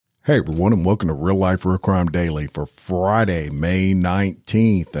Hey everyone, and welcome to Real Life Real Crime Daily for Friday, May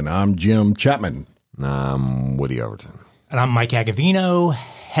 19th. And I'm Jim Chapman. And I'm Woody Overton. And I'm Mike Agavino.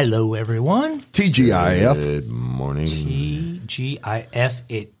 Hello, everyone. TGIF. Good morning. TGIF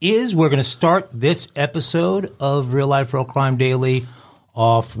it is. We're going to start this episode of Real Life Real Crime Daily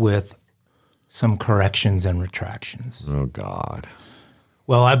off with some corrections and retractions. Oh, God.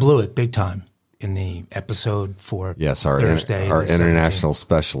 Well, I blew it big time in the episode for Thursday. Our international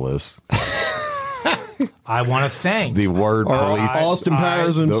specialist. I want to thank the word police. Austin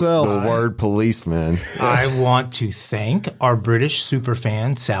Powers himself. The word policeman. I want to thank our British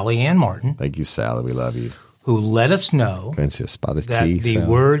superfan, Sally Ann Martin. Thank you, Sally. We love you. Who let us know Fancy a spot of that tea, the Sally.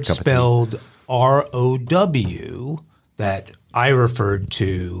 word Cup of spelled R-O-W that I referred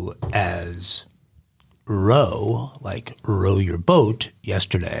to as row, like row your boat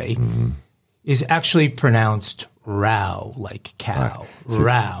yesterday, is actually pronounced row, like cow. So,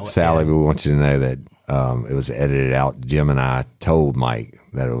 row. Sally, we want you to know that it was edited out. Jim and I told Mike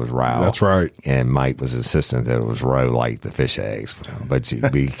that it was row. That's right. And Mike was insistent that it was row like the fish eggs. But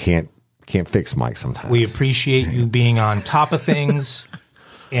we can't fix Mike sometimes. We appreciate you being on top of things.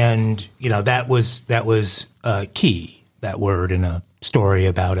 And, you know, that was key, that word, in a story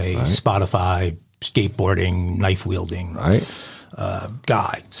about a Spotify skateboarding, knife wielding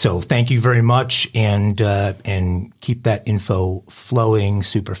guy. So thank you very much, and keep that info flowing,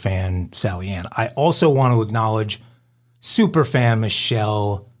 superfan Sally Ann. I also want to acknowledge superfan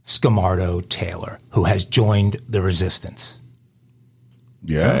Michelle Scamardo Taylor, who has joined the resistance.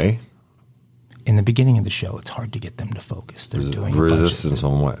 Yeah. Okay. In the beginning of the show, it's hard to get them to focus. They're doing Resistance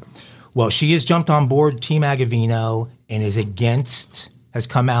on what? Well, she has jumped on board Team Agavino and has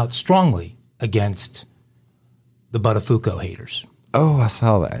come out strongly against the Buttafuoco haters. Oh, I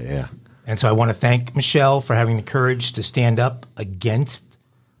saw that, yeah. And so I want to thank Michelle for having the courage to stand up against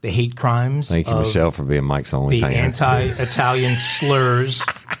the hate crimes. Thank you, Michelle, for being Mike's only the fan. Anti-Italian slurs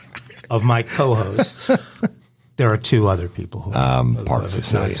of my co-hosts. There are two other people who part of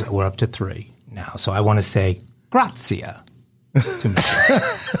Sicily. We're up to three now. So I want to say grazia to Michelle.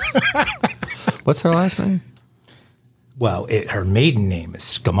 What's her last name? Well, her maiden name is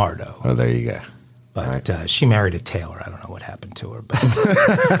Scamardo. Oh, there you go. But she married a Taylor. I don't know what happened to her,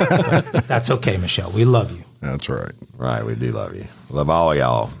 but that's okay, Michelle. We love you. That's right. Right, we do love you. Love all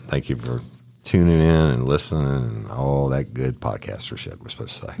y'all. Thank you for tuning in and listening and all that good podcastership we're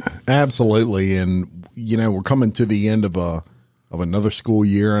supposed to say. Absolutely. And, you know, we're coming to the end of another school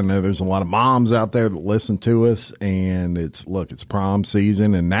year. I know there's a lot of moms out there that listen to us, and it's prom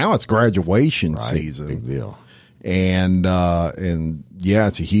season, and now it's graduation season. Big deal. And yeah,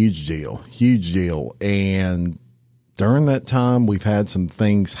 it's a huge deal. And during that time, we've had some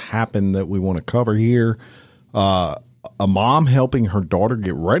things happen that we want to cover here. A mom helping her daughter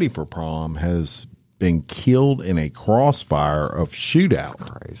get ready for prom has been killed in a crossfire of shootout.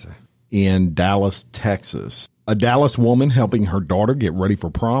 That's crazy. In Dallas, Texas. A Dallas woman helping her daughter get ready for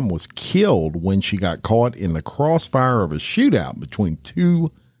prom was killed when she got caught in the crossfire of a shootout between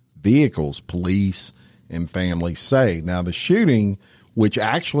two vehicles, police and families say. Now, the shooting, which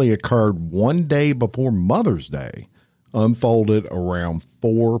actually occurred one day before Mother's Day, unfolded around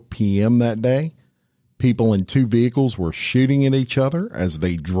 4 p.m. that day. People in two vehicles were shooting at each other as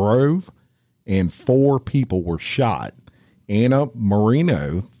they drove, and 4 people were shot. Anna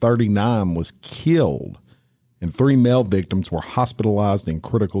Marino, 39, was killed, and 3 male victims were hospitalized in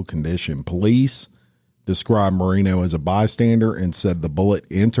critical condition. Police described Marino as a bystander and said the bullet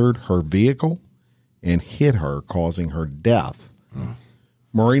entered her vehicle and hit her, causing her death.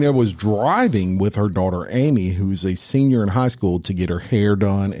 Marina was driving with her daughter Amy, who's a senior in high school, to get her hair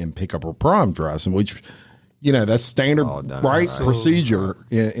done and pick up her prom dress, in which, you know, that's standard procedure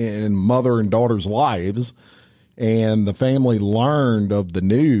in mother and daughter's lives. And the family learned of the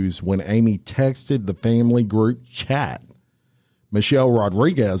news when Amy texted the family group chat. Michelle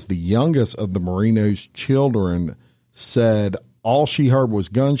Rodriguez, the youngest of the Marino's children, said all she heard was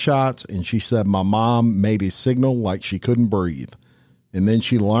gunshots, and she said, "My mom made a signal like she couldn't breathe." And then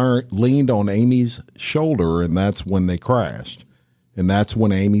she leaned on Amy's shoulder, and that's when they crashed. And that's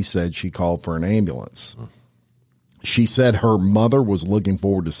when Amy said she called for an ambulance. She said her mother was looking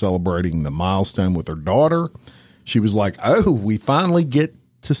forward to celebrating the milestone with her daughter. She was like, "Oh, we finally get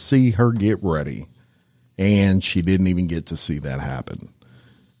to see her get ready." And she didn't even get to see that happen.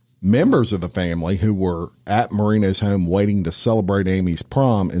 Members of the family who were at Marino's home waiting to celebrate Amy's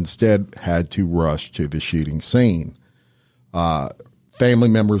prom instead had to rush to the shooting scene. Family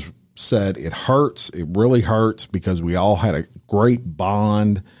members said it hurts. It really hurts because we all had a great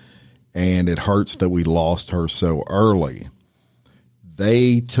bond, and it hurts that we lost her so early.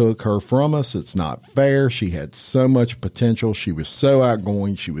 They took her from us. It's not fair. She had so much potential. She was so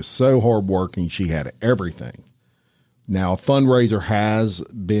outgoing. She was so hardworking. She had everything. Now, a fundraiser has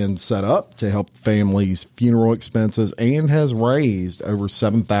been set up to help families' funeral expenses and has raised over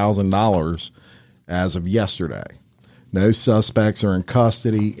 $7,000 as of yesterday. No suspects are in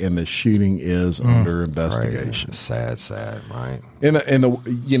custody, and the shooting is under investigation. Right. Sad, right? And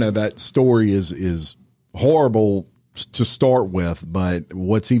that story is horrible to start with, but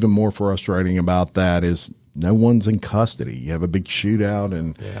what's even more frustrating about that is no one's in custody. You have a big shootout,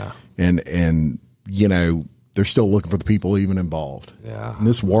 and they're still looking for the people even involved. Yeah. In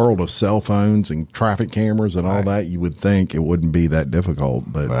this world of cell phones and traffic cameras and all that, you would think it wouldn't be that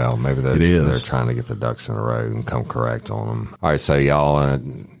difficult, but maybe they're trying to get the ducks in a row and come correct on them. All right, so y'all,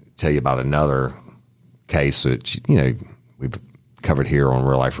 tell you about another case that we've covered here on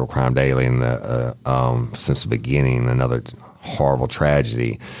Real Life Real Crime Daily, and since the beginning, another horrible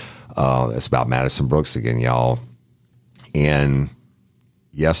tragedy. It's about Madison Brooks again, y'all. And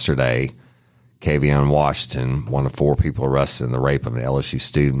yesterday, Kavion Washington, one of 4 people arrested in the rape of an LSU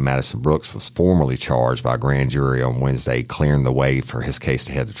student, Madison Brooks, was formally charged by a grand jury on Wednesday, clearing the way for his case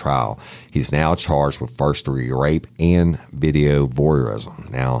to head to trial. He's now charged with first-degree rape and video voyeurism.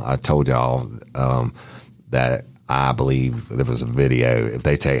 Now, I told y'all that I believe there was a video. If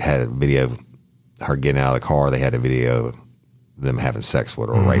they had a video of her getting out of the car, they had a video of them having sex with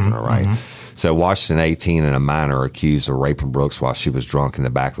her or raping her, right? Mm-hmm. So Washington, 18, and a minor accused of raping Brooks while she was drunk in the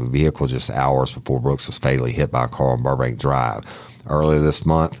back of a vehicle just hours before Brooks was fatally hit by a car on Burbank Drive. Earlier this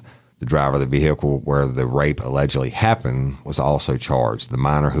month, the driver of the vehicle where the rape allegedly happened was also charged. The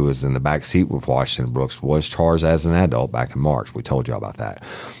minor who was in the back seat with Washington Brooks was charged as an adult back in March. We told you about that.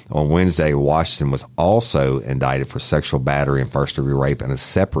 On Wednesday, Washington was also indicted for sexual battery and first-degree rape in a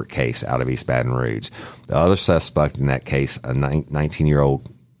separate case out of East Baton Rouge. The other suspect in that case, a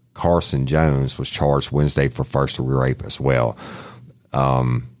 19-year-old Carson Jones, was charged Wednesday for first-degree rape as well.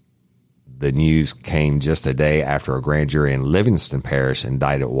 The news came just a day after a grand jury in Livingston Parish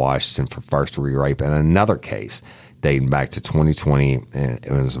indicted Washington for first-degree rape in another case dating back to 2020. And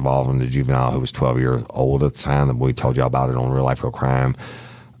it was involving the juvenile who was 12 years old at the time. And we told you about it on Real Life Real Crime.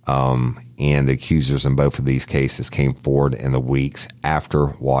 And the accusers in both of these cases came forward in the weeks after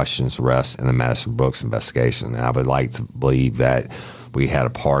Washington's arrest in the Madison Brooks investigation. And I would like to believe that we had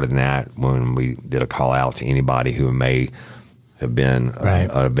a part in that when we did a call out to anybody who may have been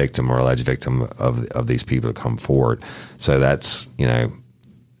a victim or alleged victim of these people to come forward. So that's,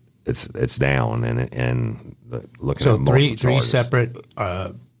 it's down and looking at three separate,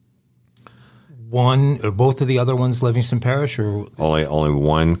 one or both of the other ones Livingston Parish, or only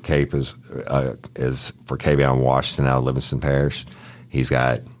one case is for Kavion Washington out of Livingston Parish. He's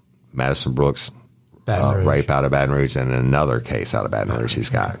got Madison Brooks rape out of Baton Rouge, and another case out of Baton Rouge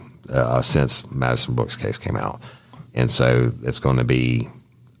he's got since Madison Brooks' case came out. And so it's going to be...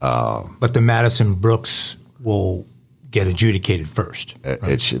 but the Madison Brooks will get adjudicated first. Right?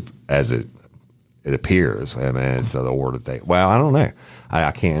 It should, as it appears. I mean, it's the order they... Well, I don't know.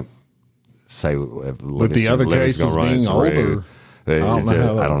 I can't say if with the other cases being older. I don't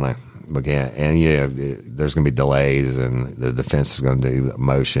know. Again, and there's going to be delays, and the defense is going to do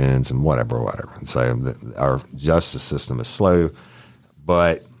motions and whatever. And so our justice system is slow,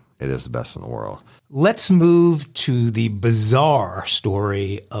 but it is the best in the world. Let's move to the bizarre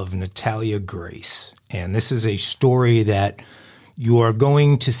story of Natalia Grace. And this is a story that you are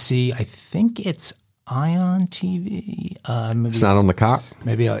going to see. I think it's Ion TV. It's not on the cock?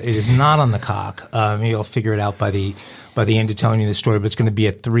 Maybe it is not on the cock. Maybe I'll figure it out by the end of telling you the story. But it's going to be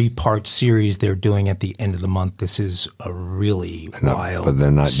a 3-part series they're doing at the end of the month. This is a really wild But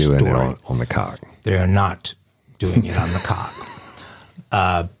they're not doing story. it on the cock. They are not doing it on the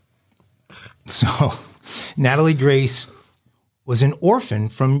cock. So Natalie Grace was an orphan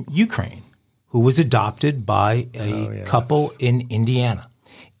from Ukraine who was adopted by a couple in Indiana.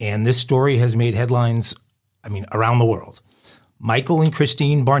 And this story has made headlines, around the world. Michael and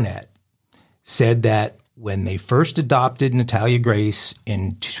Christine Barnett said that when they first adopted Natalia Grace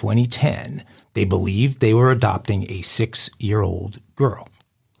in 2010, they believed they were adopting a 6-year-old girl.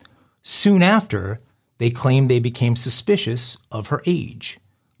 Soon after, they claimed they became suspicious of her age,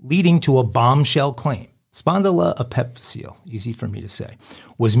 leading to a bombshell claim. Spondyloepiphyseal, easy for me to say,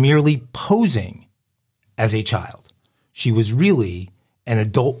 was merely posing as a child. She was really an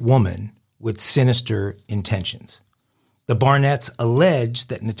adult woman with sinister intentions. The Barnetts alleged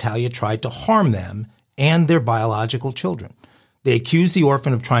that Natalia tried to harm them and their biological children. They accused the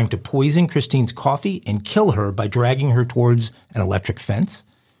orphan of trying to poison Christine's coffee and kill her by dragging her towards an electric fence.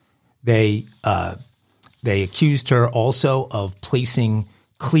 They They accused her also of placing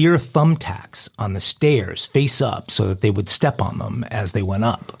clear thumbtacks on the stairs face up so that they would step on them as they went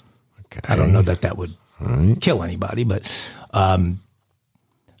up. Okay. I don't know that would kill anybody, but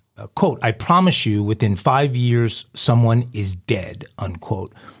quote, "I promise you within 5 years someone is dead,"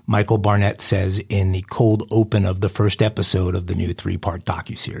 unquote. Michael Barnett says in the cold open of the first episode of the new 3-part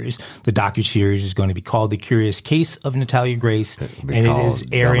docuseries. The docuseries is going to be called The Curious Case of Natalia Grace, and it is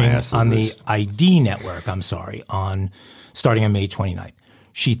airing on the ID network, starting on May 29th.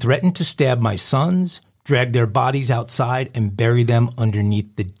 "She threatened to stab my sons, drag their bodies outside, and bury them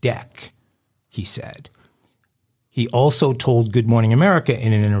underneath the deck," he said. He also told Good Morning America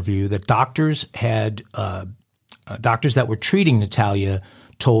in an interview that doctors that were treating Natalia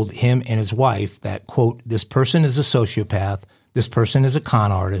told him and his wife that, quote, "This person is a sociopath. This person is a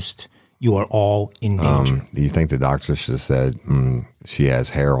con artist. You are all in danger." Do you think the doctor should have said she has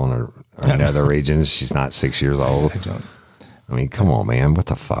hair on her nether regions? She's not 6 years old. I mean, come on, man. What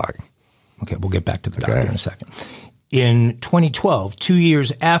the fuck? Okay, we'll get back to the doctor in a second. In 2012, 2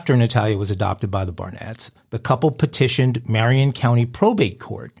 years after Natalia was adopted by the Barnetts, the couple petitioned Marion County Probate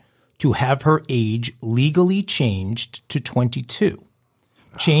Court to have her age legally changed to 22,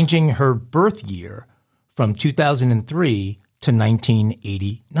 changing her birth year from 2003 to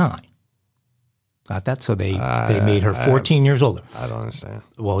 1989. Got that? So they made her 14 years older. I don't understand.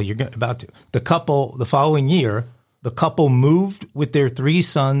 Well, you're about to. The following year, the couple moved with their 3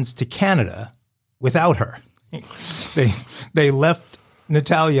 sons to Canada without her. They left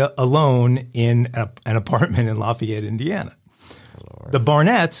Natalia alone in an apartment in Lafayette, Indiana. The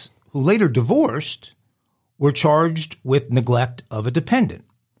Barnetts, who later divorced, were charged with neglect of a dependent.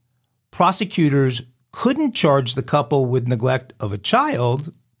 Prosecutors couldn't charge the couple with neglect of a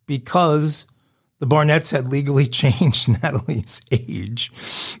child because the Barnetts had legally changed Natalie's age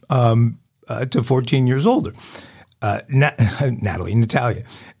to 14 years older. Natalia.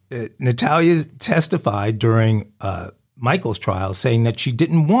 Natalia testified during Michael's trial saying that she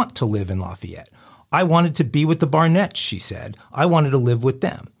didn't want to live in Lafayette. "I wanted to be with the Barnetts," she said. "I wanted to live with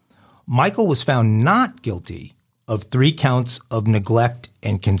them." Michael was found not guilty of 3 counts of neglect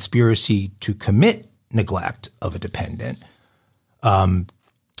and conspiracy to commit neglect of a dependent. And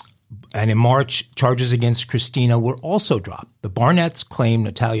in March, charges against Christina were also dropped. The Barnetts claimed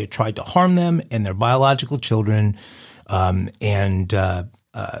Natalia tried to harm them and their biological children,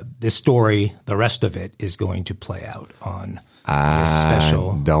 this story, the rest of it, is going to play out on this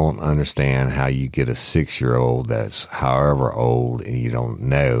special. I don't understand how you get a 6-year-old that's however old and you don't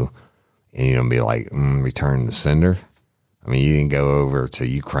know, and you don't be like, return the sender. I mean, you didn't go over to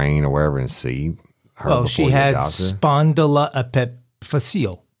Ukraine or wherever and see her. Well, she had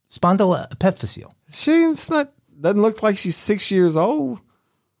spondyloepiphyseal. She doesn't look like she's 6 years old.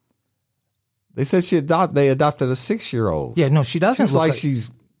 They said they adopted a 6-year-old. Yeah, no, she doesn't look like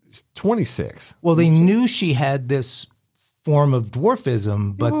she's 26. Well, they knew she had this form of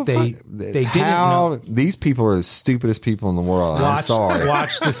dwarfism, but they didn't know. These people are the stupidest people in the world. I'm sorry.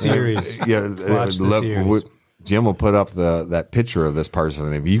 Watch the series. Series. Jim will put up that picture of this person,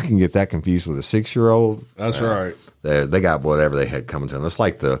 and if you can get that confused with a 6-year-old, that's right. They got whatever they had coming to them. It's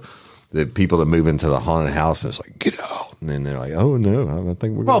like the people that move into the haunted house, and it's like, get out. And then they're like, oh, no, I don't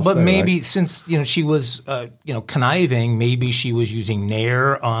think we're going to but maybe since, she was, conniving, maybe she was using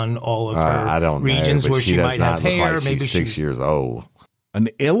Nair on all of her regions where she might have hair. Like maybe she's 6 years old. An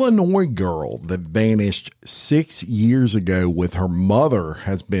Illinois girl that vanished 6 years ago with her mother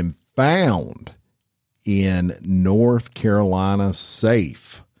has been found in North Carolina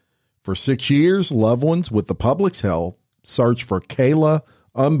safe. For 6 years, loved ones with the public's help searched for Kayla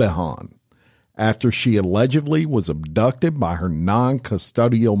Umbehan after she allegedly was abducted by her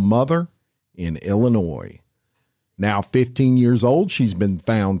non-custodial mother in Illinois. Now 15 years old, she's been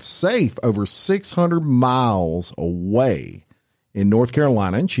found safe over 600 miles away in North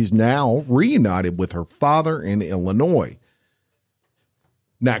Carolina, and she's now reunited with her father in Illinois.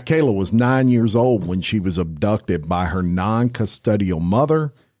 Now, Kayla was 9 years old when she was abducted by her non-custodial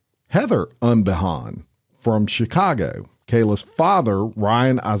mother, Heather Umbehan, from Chicago. Kayla's father,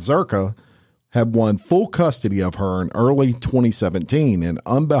 Ryan Azurka, had won full custody of her in early 2017, and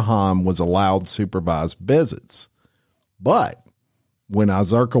Umbehan was allowed supervised visits. But when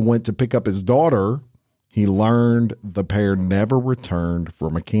Azurka went to pick up his daughter, he learned the pair never returned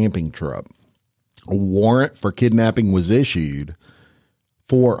from a camping trip. A warrant for kidnapping was issued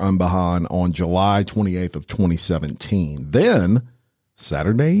for Umbehan on July 28th of 2017. Then,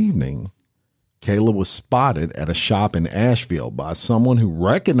 Saturday evening, Kayla was spotted at a shop in Asheville by someone who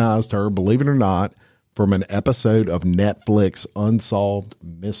recognized her, believe it or not, from an episode of Netflix Unsolved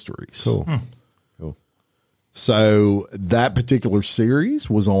Mysteries. Cool. Cool. So that particular series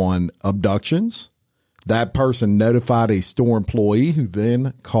was on abductions. That person notified a store employee who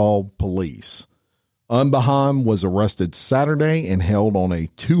then called police. Unbeheim was arrested Saturday and held on a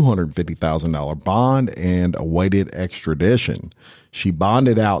 $250,000 bond and awaited extradition. She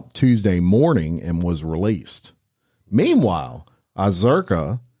bonded out Tuesday morning and was released. Meanwhile,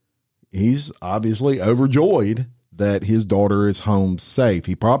 Azurka, he's obviously overjoyed that his daughter is home safe.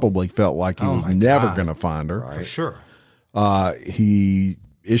 He probably felt like he was never going to find her. For sure. He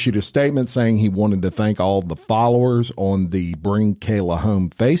issued a statement saying he wanted to thank all the followers on the Bring Kayla Home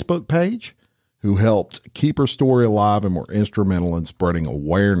Facebook page who helped keep her story alive and were instrumental in spreading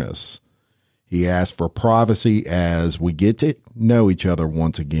awareness. He asked for privacy as we get to know each other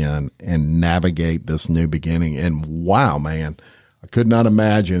once again and navigate this new beginning. And wow, man, I could not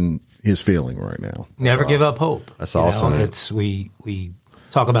imagine his feeling right now. Never give up hope. That's awesome. It's we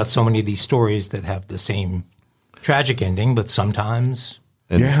talk about so many of these stories that have the same tragic ending, but sometimes.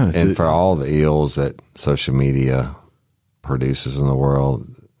 And for all the ills that social media produces in the world,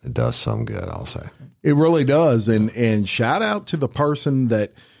 it does some good, I'll say. It really does. And shout out to the person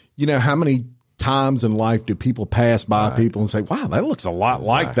that, how many times in life do people pass by people and say, wow, that looks a lot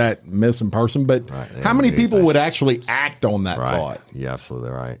like that missing person. But how many people would actually act on that thought? You're absolutely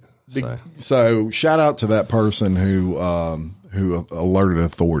right. So shout out to that person who alerted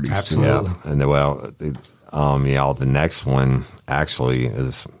authorities. Absolutely. Yeah. And the next one actually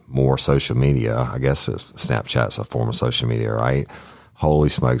is more social media. I guess Snapchat's a form of social media, right? Holy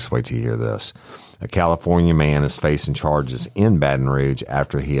smokes, wait till you hear this. A California man is facing charges in Baton Rouge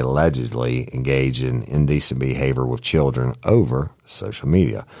after he allegedly engaged in indecent behavior with children over social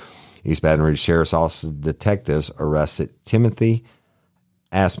media. East Baton Rouge Sheriff's Office detectives arrested Timothy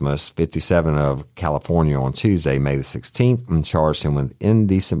Asmus, 57, of California on Tuesday, May the 16th, and charged him with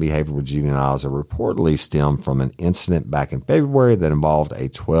indecent behavior with juveniles that reportedly stemmed from an incident back in February that involved a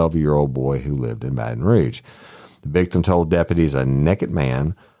 12-year-old boy who lived in Baton Rouge. The victim told deputies a naked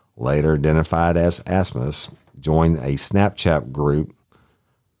man, later identified as Asmus, joined a Snapchat group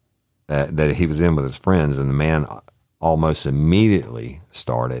that he was in with his friends, and the man almost immediately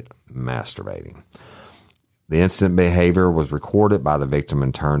started masturbating. The incident behavior was recorded by the victim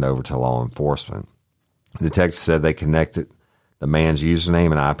and turned over to law enforcement. Detectives said they connected the man's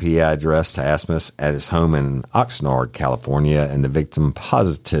username and IP address to Asmus at his home in Oxnard, California, and the victim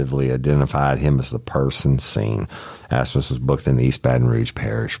positively identified him as the person seen. Asmus was booked in the East Baton Rouge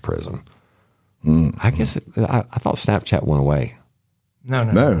Parish Prison. I guess I thought Snapchat went away.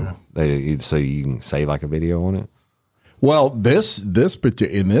 No. So you can save like a video on it? Well, in this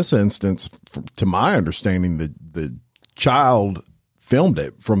instance, to my understanding, the child filmed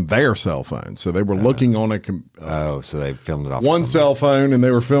it from their cell phone. So they were looking on so they filmed it off one cell phone and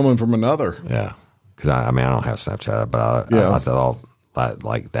they were filming from another. Yeah. Because I don't have Snapchat, but I thought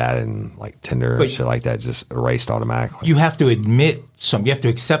like that and like Tinder and shit like that just erased automatically. You have to you have to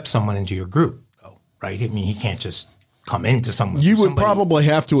accept someone into your group, though, right? I mean, he can't just come into someone. You would probably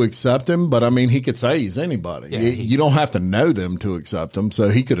have to accept him, but I mean, he could say he's anybody. Yeah, you don't have to know them to accept him. So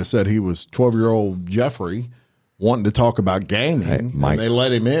he could have said he was 12-year-old Jeffrey wanting to talk about gaming, and they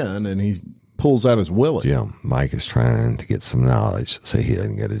let him in, and he pulls out his willie. Jim, Mike is trying to get some knowledge so he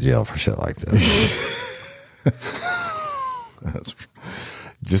doesn't go to jail for shit like this.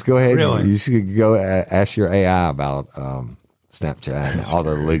 Just go ahead. Really? You should go ask your AI about Snapchat and all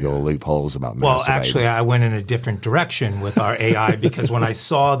the legal loopholes about masturbating. Well, actually, I went in a different direction with our AI because when I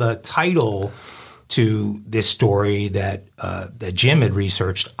saw the title to this story that Jim had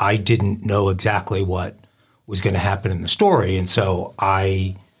researched, I didn't know exactly what was going to happen in the story, and so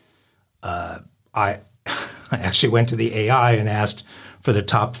I actually went to the AI and asked for the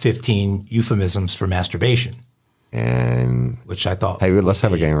top 15 euphemisms for masturbation, and which I thought, hey, let's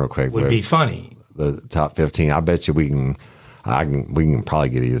have a game real quick. Would be funny. The top 15. I bet you we can probably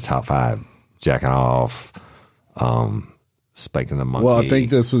get you the top 5. Jacking off, spanking the monkey. Well, I think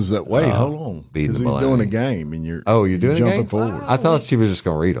this is that. Wait, hold on, because he's doing a game, and you're doing jumping a game? forward. I thought she was just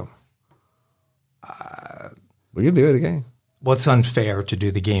going to read them. We could do it again. What's unfair to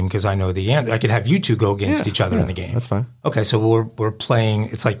do the game because I know the answer. I could have you two go against each other in the game. That's fine. Okay, so we're playing.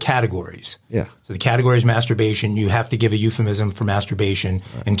 It's like categories. Yeah. So the category is masturbation. You have to give a euphemism for masturbation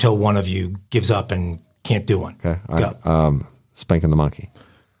until one of you gives up and can't do one. Okay. All go. Right. Spanking the monkey.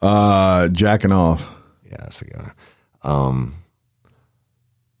 Jacking off. Yeah, that's a good one.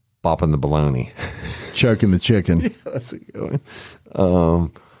 Bopping the bologna. Choking the chicken. Yeah, that's a good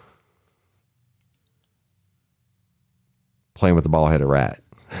one. Playing with the ball-headed rat.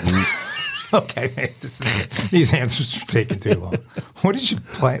 Okay, these answers are taking too long. What did you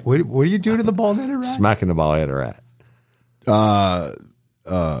play? What do you do to the bald headed rat? Smacking the bald headed rat.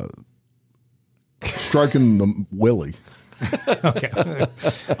 Stroking the willy. Okay.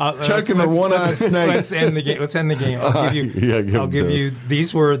 Choking the one-eyed snake. Let's end the game. I'll give you.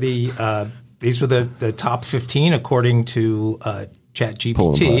 These were the top 15 according to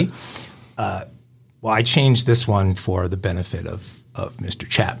ChatGPT. Well, I changed this one for the benefit of Mr.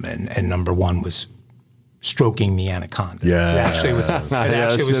 Chapman, and number one was stroking the anaconda. Yeah. It actually was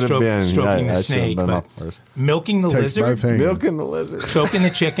stroking the snake. But milking the lizard. Milking the lizard. Choking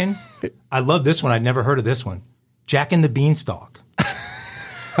the chicken. I love this one. I'd never heard of this one. Jacking the beanstalk.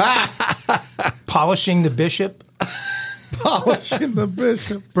 Polishing the bishop. Polishing the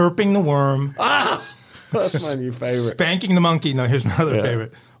bishop. Burping the worm. That's my new favorite. Spanking the monkey. No, here's my other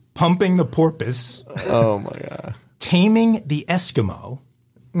favorite. Pumping the porpoise. Oh, my God. Taming the Eskimo.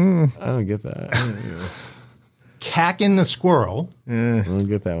 I don't get that. Cacking the squirrel. I don't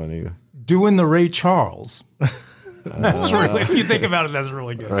get that one either. Doing the Ray Charles. That's really, if you think about it, that's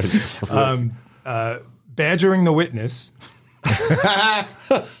really good. Right. Badgering the witness.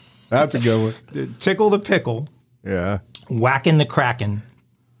 That's a good one. Tickle the pickle. Yeah. Whacking the kraken.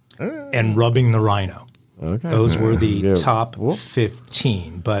 And rubbing the rhino. Okay. Those were the top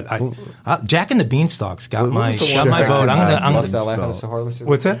 15. But Jack and the Beanstalk's got my vote. I'm gonna.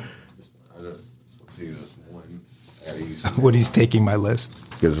 What's that? Woody's taking my list.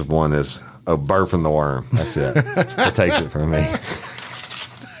 Because one is burping the worm. That's it. It takes it from me.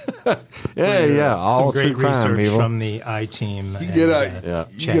 Yeah. All some great true crime, research people. from the I-Team. You get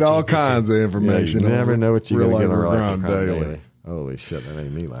all kinds of information. You never know what you're going to get on RLRC Crime Daily. Daily. Holy shit, that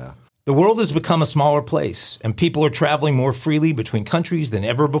made me laugh. The world has become a smaller place, and people are traveling more freely between countries than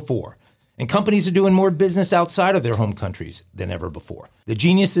ever before. And companies are doing more business outside of their home countries than ever before. The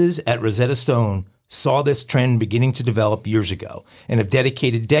geniuses at Rosetta Stone saw this trend beginning to develop years ago and have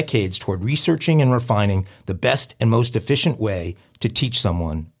dedicated decades toward researching and refining the best and most efficient way to teach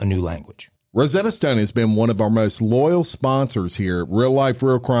someone a new language. Rosetta Stone has been one of our most loyal sponsors here at Real Life,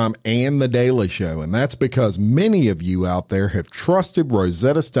 Real Crime and The Daily Show, and that's because many of you out there have trusted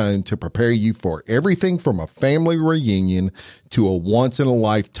Rosetta Stone to prepare you for everything from a family reunion to a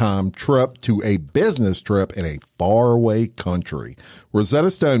once-in-a-lifetime trip to a business trip in a faraway country.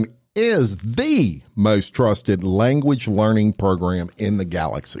 Rosetta Stone is the most trusted language learning program in the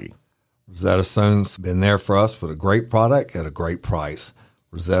galaxy. Rosetta Stone's been there for us with a great product at a great price.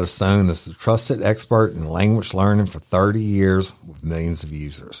 Rosetta Stone is the trusted expert in language learning for 30 years with millions of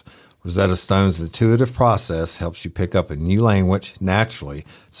users. Rosetta Stone's intuitive process helps you pick up a new language naturally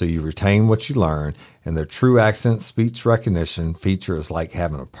so you retain what you learn, and their true accent speech recognition feature is like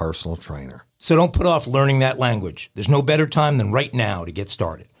having a personal trainer. So don't put off learning that language. There's no better time than right now to get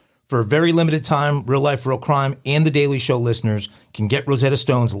started. For a very limited time, Real Life, Real Crime and The Daily Show listeners can get Rosetta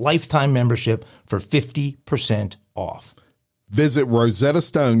Stone's lifetime membership for 50% off. Visit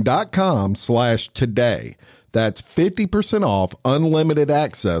rosettastone.com/today. That's 50% off unlimited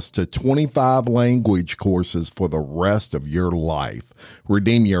access to 25 language courses for the rest of your life.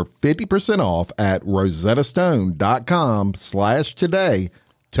 Redeem your 50% off at rosettastone.com/today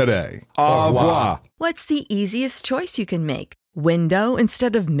today. Au revoir. What's the easiest choice you can make? Window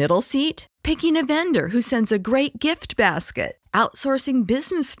instead of middle seat? Picking a vendor who sends a great gift basket? Outsourcing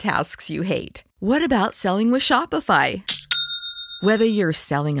business tasks you hate? What about selling with Shopify? Whether you're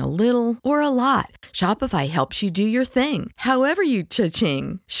selling a little or a lot, Shopify helps you do your thing, however you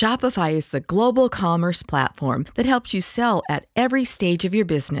cha-ching. Shopify is the global commerce platform that helps you sell at every stage of your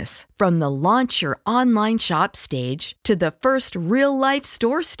business. From the launch your online shop stage to the first real-life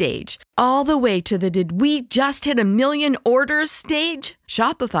store stage, all the way to the did we just hit 1 million orders stage.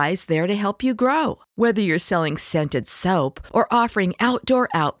 Shopify's there to help you grow. Whether you're selling scented soap or offering outdoor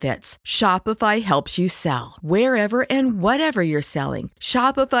outfits, Shopify helps you sell. Wherever and whatever you're selling,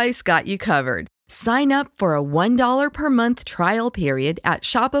 Shopify's got you covered. Sign up for a $1 per month trial period at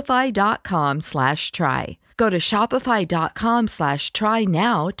shopify.com/try. Go to shopify.com/try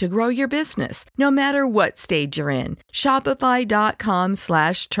now to grow your business, no matter what stage you're in.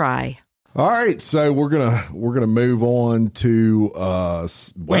 Shopify.com/try. All right, so we're gonna move on to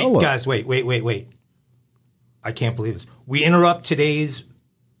Guys, wait. I can't believe this. We interrupt today's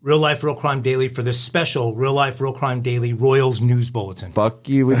Real Life, Real Crime Daily for this special Real Life, Real Crime Daily Royals News Bulletin. Fuck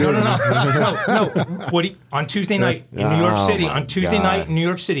you. We do. No. On Tuesday night in New York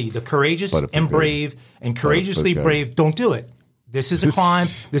City, the courageous and brave and courageously brave don't do it. This is a crime.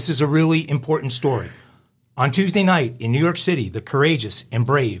 This is a really important story. On Tuesday night in New York City, the courageous and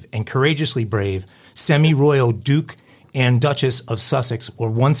brave and courageously brave semi-royal Duke and Duchess of Sussex were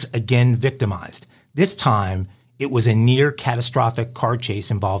once again victimized. This time, it was a near-catastrophic car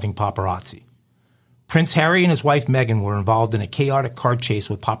chase involving paparazzi. Prince Harry and his wife Meghan were involved in a chaotic car chase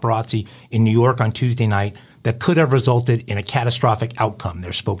with paparazzi in New York on Tuesday night that could have resulted in a catastrophic outcome,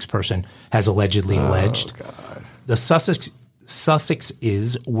 their spokesperson has allegedly alleged. God. The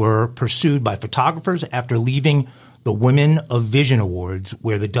Sussexes were pursued by photographers after leaving the Women of Vision Awards,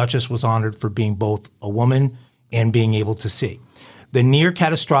 where the Duchess was honored for being both a woman and being able to see. The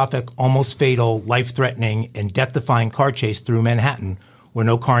near-catastrophic, almost fatal, life-threatening, and death-defying car chase through Manhattan, where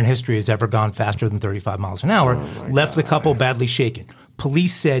no car in history has ever gone faster than 35 miles an hour, left the couple badly shaken.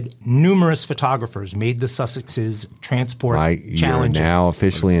 Police said numerous photographers made the Sussexes transport challenging. You're now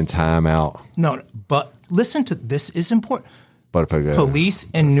officially in timeout. No, but listen to this is important. But if I go, Police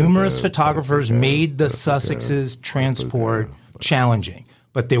and numerous photographers made the Sussexes transport challenging,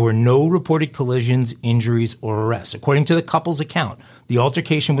 but there were no reported collisions, injuries, or arrests. According to the couple's account, the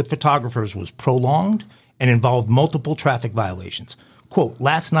altercation with photographers was prolonged and involved multiple traffic violations. Quote,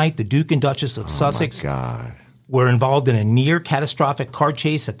 last night, the Duke and Duchess of Sussex were involved in a near-catastrophic car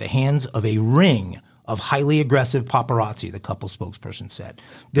chase at the hands of a ring of highly aggressive paparazzi, the couple spokesperson said.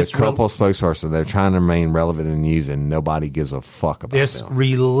 The couple spokesperson, they're trying to remain relevant in news, and nobody gives a fuck about this them.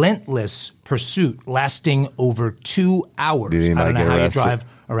 Relentless pursuit lasting over 2 hours. Did anybody I don't know get how arrested? you drive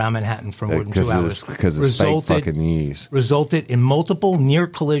around Manhattan for more than 2 hours. Because it's fake fucking news. Resulted in multiple near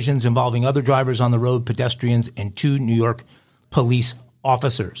collisions involving other drivers on the road, pedestrians, and 2 New York police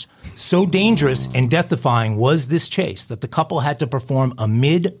officers. So dangerous and death-defying was this chase that the couple had to perform a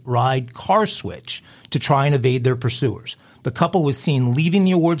mid-ride car switch to try and evade their pursuers. The couple was seen leaving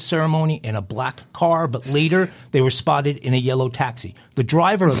the awards ceremony in a black car, but later they were spotted in a yellow taxi. The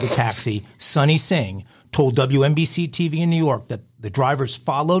driver of the taxi, Sunny Singh, told WNBC TV in New York that the drivers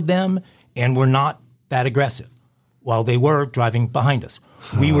followed them and were not that aggressive while they were driving behind us.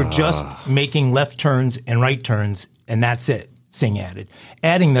 We were just making left turns and right turns, and that's it, Singh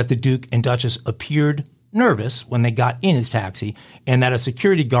adding that the Duke and Duchess appeared nervous when they got in his taxi and that a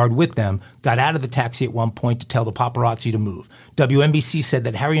security guard with them got out of the taxi at one point to tell the paparazzi to move. WNBC said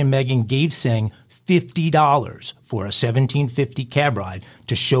that Harry and Meghan gave Singh $50 for a $1,750 cab ride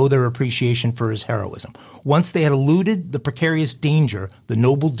to show their appreciation for his heroism. Once they had eluded the precarious danger, the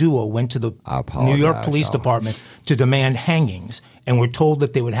noble duo went to the New York Police Department to demand hangings and were told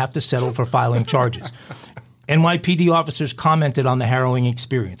that they would have to settle for filing charges. NYPD officers commented on the harrowing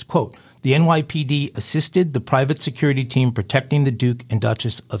experience. Quote, the NYPD assisted the private security team protecting the Duke and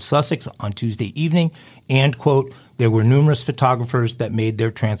Duchess of Sussex on Tuesday evening, and, quote, there were numerous photographers that made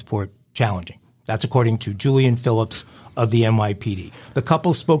their transport challenging. That's according to Julian Phillips of the NYPD. The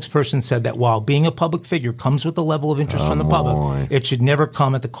couple's spokesperson said that while being a public figure comes with a level of interest from the public, it should never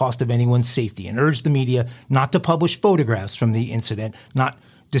come at the cost of anyone's safety, and urged the media not to publish photographs from the incident.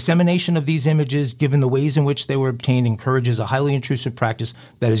 Dissemination of these images, given the ways in which they were obtained, encourages a highly intrusive practice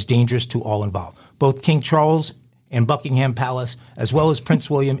that is dangerous to all involved. Both King Charles and Buckingham Palace, as well as Prince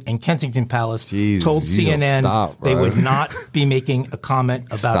William and Kensington Palace, told CNN they would not be making a comment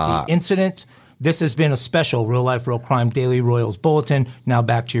about the incident. This has been a special Real Life, Real Crime Daily Royals Bulletin. Now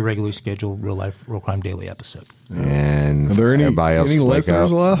back to your regularly scheduled Real Life, Real Crime Daily episode. And are there any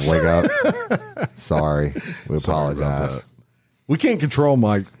listeners left? Wake up. Sorry. We apologize. We can't control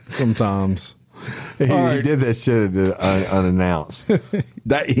Mike sometimes. He did that shit unannounced.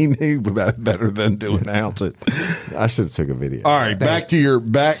 That he knew better than to announce it. I should have took a video. All right, back to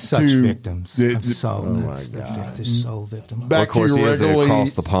victims. There's so victimized. Well, of course, he is an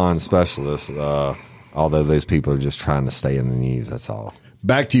across the pond specialist. Although those people are just trying to stay in the news. That's all.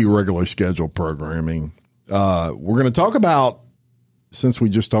 Back to your regularly scheduled programming. We're going to talk about, since we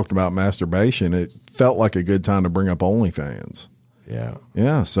just talked about masturbation, it felt like a good time to bring up OnlyFans.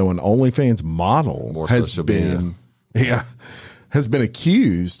 Yeah. So an OnlyFans model has been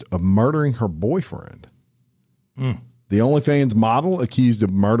accused of murdering her boyfriend. The OnlyFans model accused of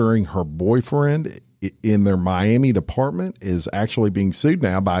murdering her boyfriend in their Miami apartment is actually being sued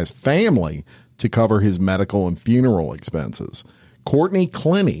now by his family to cover his medical and funeral expenses. Courtney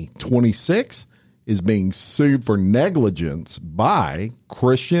Clenny, 26, is being sued for negligence by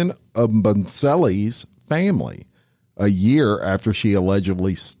Christian Abuncelli's family a year after she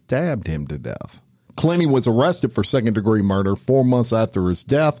allegedly stabbed him to death. Clenny was arrested for second-degree murder 4 months after his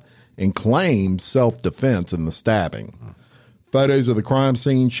death and claimed self-defense in the stabbing. Photos of the crime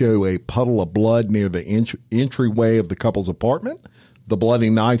scene show a puddle of blood near the entryway of the couple's apartment, the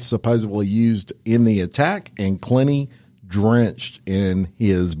bloody knife supposedly used in the attack, and Clenny drenched in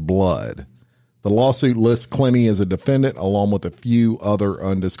his blood. The lawsuit lists Clenny as a defendant along with a few other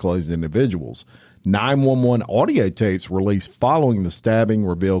undisclosed individuals. 911 audio tapes released following the stabbing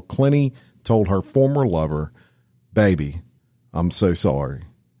reveal Clenny told her former lover, "Baby, I'm so sorry,"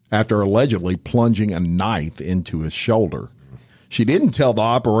 after allegedly plunging a knife into his shoulder. She didn't tell the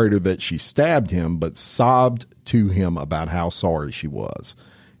operator that she stabbed him, but sobbed to him about how sorry she was.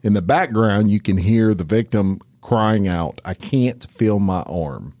 In the background, you can hear the victim crying out, "I can't feel my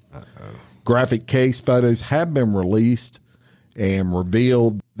arm." Graphic case photos have been released and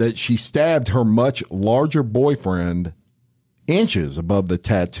revealed that she stabbed her much larger boyfriend inches above the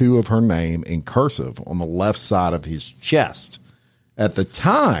tattoo of her name in cursive on the left side of his chest. At the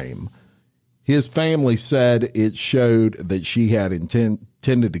time, his family said it showed that she had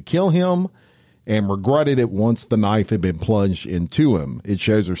intended to kill him and regretted it once the knife had been plunged into him. It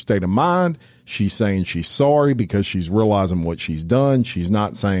shows her state of mind. She's saying she's sorry because she's realizing what she's done. She's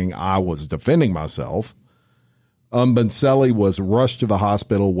not saying I was defending myself. Umbenseli was rushed to the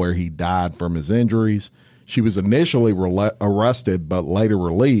hospital where he died from his injuries. She was initially arrested but later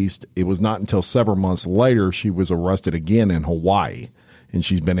released. It was not until several months later she was arrested again in Hawaii, and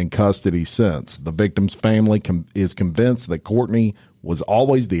she's been in custody since. The victim's family is convinced that Courtney was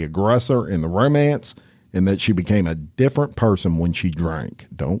always the aggressor in the romance and that she became a different person when she drank.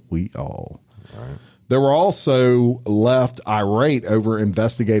 Don't we all? Right. They were also left irate over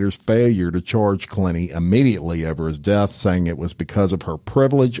investigators' failure to charge Clenny immediately over his death, saying it was because of her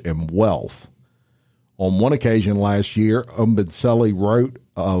privilege and wealth. On one occasion last year, Umbenseli wrote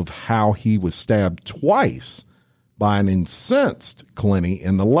of how he was stabbed twice by an incensed Clenny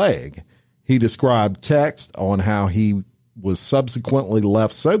in the leg. He described text on how he was subsequently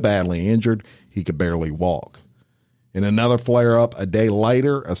left so badly injured he could barely walk. In another flare-up a day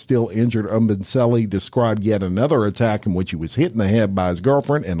later, a still injured Umbenseli described yet another attack in which he was hit in the head by his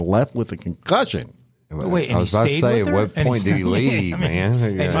girlfriend and left with a concussion. Wait, and I was about to say, at what And point did he leave,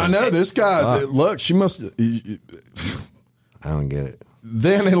 man? I know this guy. Look, she must. I don't get it.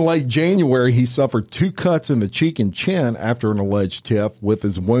 Then in late January, he suffered 2 cuts in the cheek and chin after an alleged tiff, with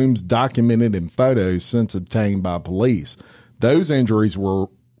his wounds documented in photos since obtained by police. Those injuries were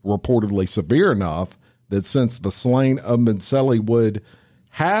reportedly severe enough that since the slain Umbenseli would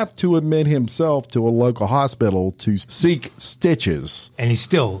have to admit himself to a local hospital to seek stitches. And he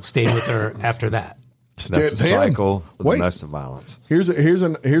still stayed with her after that. That's the cycle of domestic violence.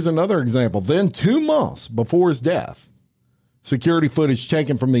 Here's another example. Then 2 months before his death, security footage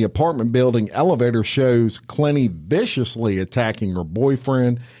taken from the apartment building elevator shows Clenny viciously attacking her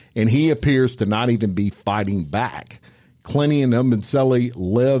boyfriend, and he appears to not even be fighting back. Clenny and Umbenseli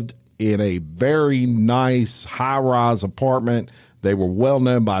lived in a very nice high-rise apartment. They were well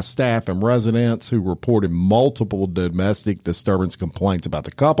known by staff and residents who reported multiple domestic disturbance complaints about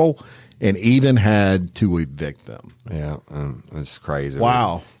the couple and even had to evict them. Yeah, it's crazy.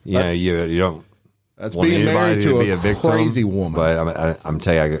 Wow. You don't. That's being married to a victim, crazy woman. But I'm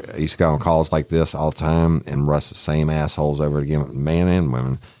telling you, I used to go on calls like this all the time and rust the same assholes over again, men and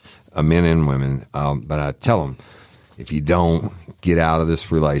women. But I tell them, if you don't get out of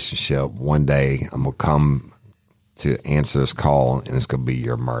this relationship, one day I'm going to come to answer this call and it's going to be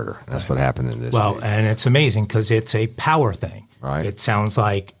your murder. That's what happened in this. Well, and it's amazing because it's a power thing. Right. It sounds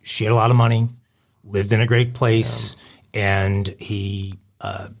like she had a lot of money, lived in a great place, and he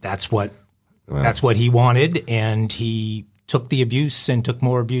that's what he wanted, and he took the abuse and took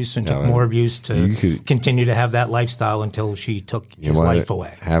more abuse and took more abuse to continue to have that lifestyle until she took his life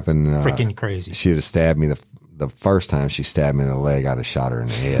away. Happened freaking crazy. She'd have stabbed me the first time she stabbed me in the leg. I'd have shot her in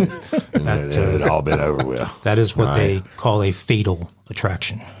the head, and it had all been over with. That is what they call a fatal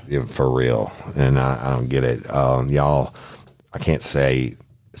attraction. Yeah, for real, and I don't get it, y'all. I can't say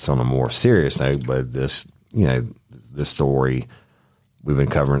it's on a more serious note, but this story, we've been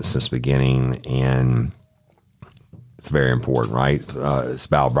covering it since the beginning, and it's very important, right? It's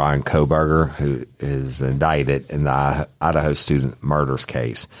about Brian Kohberger, who is indicted in the Idaho student murders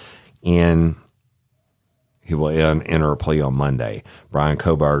case, and he will enter a plea on Monday. Brian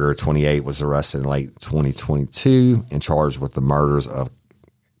Kohberger, 28, was arrested in late 2022 and charged with the murders of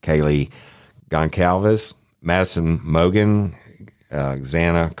Kaylee Goncalves, Madison Mogan,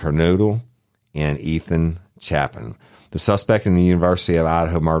 Xana Carnoodle, and Ethan Chapin. The suspect in the University of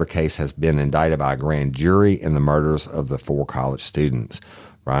Idaho murder case has been indicted by a grand jury in the murders of the 4 college students.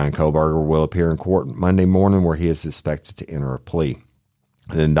 Brian Kohberger will appear in court Monday morning, where he is expected to enter a plea.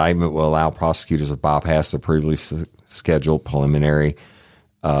 The indictment will allow prosecutors to bypass the previously scheduled preliminary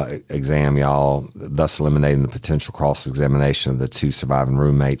exam, y'all, thus eliminating the potential cross-examination of the 2 surviving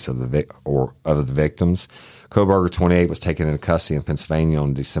roommates of the victims. Kohberger, 28, was taken into custody in Pennsylvania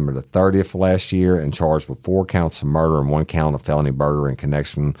on December the 30th of last year and charged with 4 counts of murder and 1 count of felony burglary in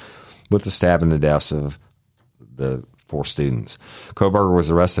connection with the stabbing and deaths of the 4 students. Kohberger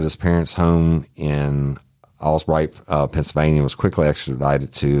was arrested at his parents' home in Albright, Pennsylvania, and was quickly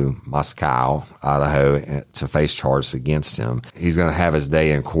extradited to Moscow, Idaho, to face charges against him. He's going to have his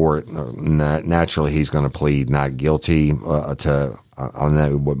day in court. Naturally, he's going to plead not guilty. I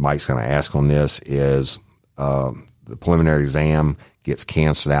know what Mike's going to ask on this is the preliminary exam gets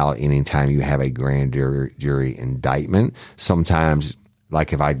canceled out anytime you have a grand jury indictment. Sometimes,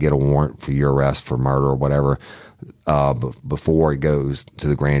 like if I get a warrant for your arrest for murder or whatever, before it goes to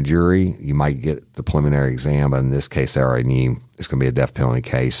the grand jury, you might get the preliminary exam, but in this case, they already knew it's going to be a death penalty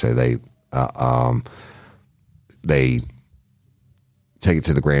case, so they take it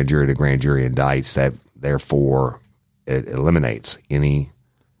to the grand jury. The grand jury indicts that. Therefore, it eliminates any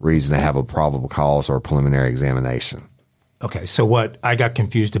reason to have a probable cause or a preliminary examination. Okay, so what I got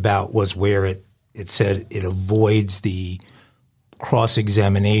confused about was where it said it avoids the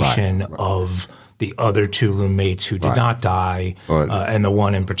cross-examination of the other 2 roommates who did not die, and the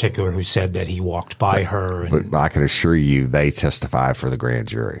one in particular who said that he walked by her. But I can assure you they testified for the grand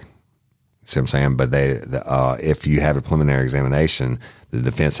jury. See what I'm saying? But if you have a preliminary examination, the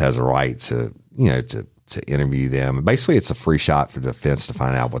defense has a right to interview them. Basically, it's a free shot for the defense to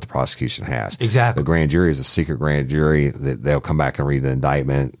find out what the prosecution has. Exactly. The grand jury is a secret grand jury. They'll come back and read the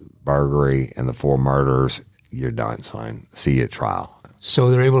indictment, burglary, and the 4 murders. You're done, son. See you at trial.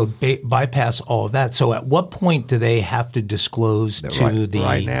 So they're able to bypass all of that. So at what point do they have to disclose to the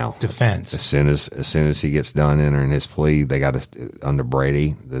right now, defense? As soon as he gets done entering his plea, they got to, under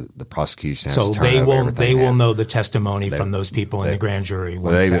Brady, the prosecution has to turn over everything. They will know the testimony from those people in the grand jury.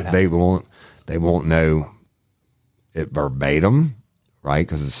 They won't know it verbatim, right?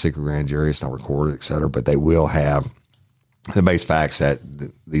 Because it's a secret grand jury, it's not recorded, et cetera. But they will have the base facts that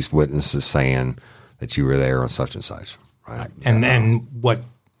these witnesses saying that you were there on such and such. Right. And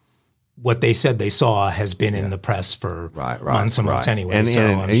what they said they saw has been in the press for months and months anyway. And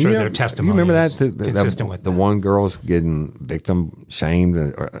I'm sure their testimony you remember is consistent with the one girl's getting victim shamed,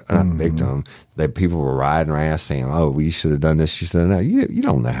 or not victim. That people were riding her ass saying, "Oh, we should have done this. You should have done that." You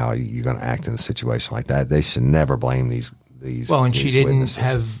don't know how you're going to act in a situation like that. They should never blame these. Well, and she didn't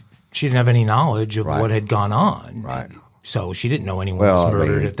have any knowledge of what had gone on. Right. So she didn't know anyone was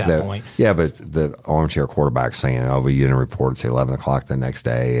murdered at that point. Yeah, but the armchair quarterback saying, "Oh, but you didn't report it till 11 o'clock the next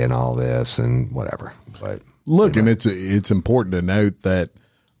day," and all this and whatever. But look, and it's important to note that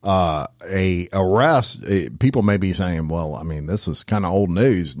a arrest. People may be saying, "Well, I mean, this is kind of old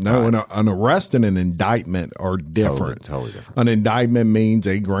news." No, an arrest and an indictment are different. Totally different. An indictment means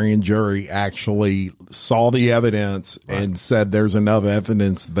a grand jury actually saw the evidence and said there's enough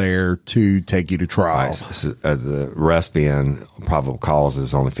evidence there to take you to trial. Right. So, the arrest being probable cause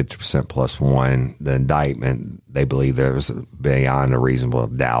is only 50% plus 1. The indictment, they believe there's beyond a reasonable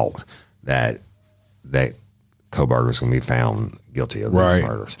doubt that Kohberger is going to be found guilty of these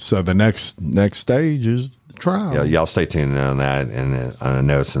murders. So the next stage is the trial. Yeah, y'all stay tuned on that. And I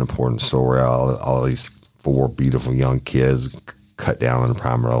know it's an important story. All these 4 beautiful young kids cut down in the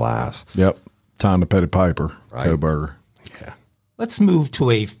prime of their lives. Yep. Time to pay the piper, right. Kohberger. Yeah. Let's move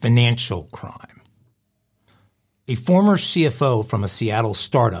to a financial crime. A former CFO from a Seattle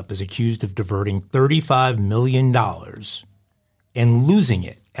startup is accused of diverting $35 million and losing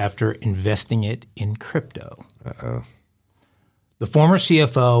it after investing it in crypto. Uh-oh. The former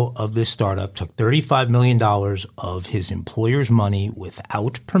CFO of this startup took $35 million of his employer's money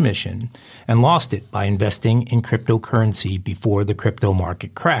without permission and lost it by investing in cryptocurrency before the crypto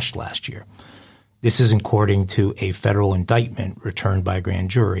market crashed last year. This is according to a federal indictment returned by a grand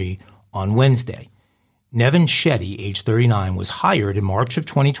jury on Wednesday. Nevin Shetty, age 39, was hired in March of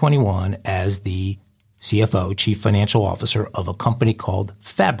 2021 as the CFO, Chief Financial Officer, of a company called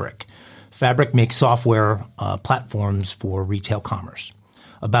Fabric. Fabric makes software platforms for retail commerce.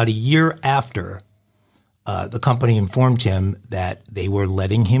 About a year after the company informed him that they were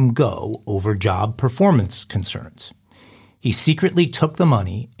letting him go over job performance concerns, he secretly took the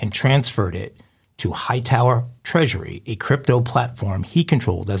money and transferred it to Hightower Treasury, a crypto platform he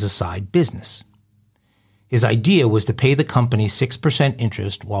controlled as a side business. His idea was to pay the company 6%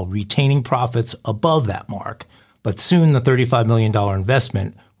 interest while retaining profits above that mark, but soon the $35 million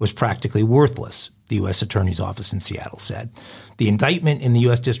investment was practically worthless, the U.S. Attorney's Office in Seattle said. The indictment in the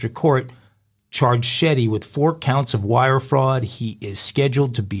U.S. District Court charged Shetty with 4 counts of wire fraud. He is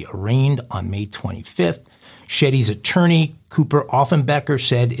scheduled to be arraigned on May 25th. Shetty's attorney, Cooper Offenbecker,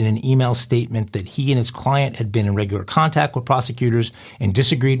 said in an email statement that he and his client had been in regular contact with prosecutors and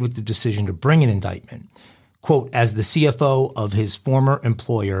disagreed with the decision to bring an indictment. quote, as the CFO of his former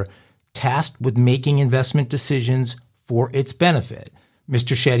employer, tasked with making investment decisions for its benefit.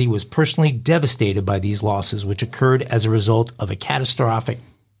 Mr. Shetty was personally devastated by these losses, which occurred as a result of a catastrophic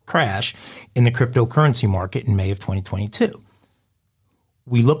crash in the cryptocurrency market in May of 2022.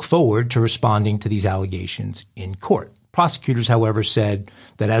 We look forward to responding to these allegations in court. Prosecutors, however, said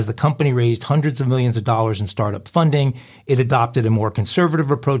that as the company raised hundreds of millions of dollars in startup funding, it adopted a more conservative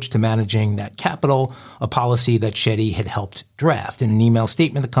approach to managing that capital, a policy that Shetty had helped draft. In an email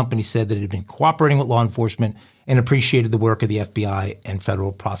statement, the company said that it had been cooperating with law enforcement and appreciated the work of the FBI and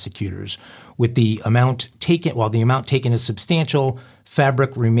federal prosecutors. With the amount taken, while the amount taken is substantial,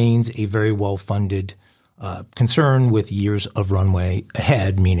 Fabric remains a very well-funded concern with years of runway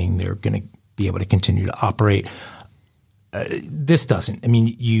ahead, meaning they're going to be able to continue to operate. This doesn't. I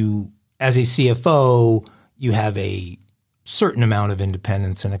mean, you, as a CFO, you have a certain amount of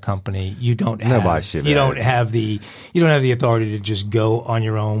independence in a company. You don't have the authority to just go on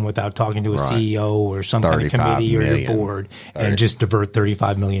your own without talking to a CEO or some kind of committee or your board and just divert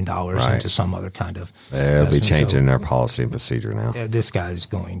 $35 million into some other kind of. They'll be changing their policy and procedure now. This guy's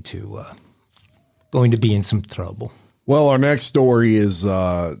going to be in some trouble. Well, our next story is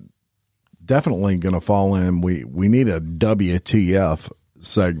definitely going to fall in. We need a WTF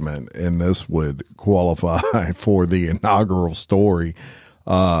segment, and this would qualify for the inaugural story.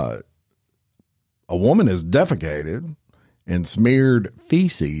 A woman is defecated and smeared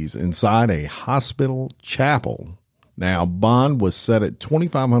feces inside a hospital chapel. Now, bond was set at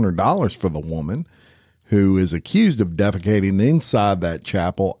 $2,500 for the woman who is accused of defecating inside that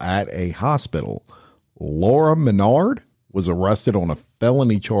chapel at a hospital. Laura Menard was arrested on a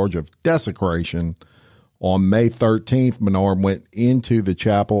felony charge of desecration. On May 13th, Menard went into the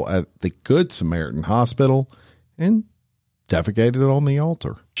chapel at the Good Samaritan Hospital and defecated on the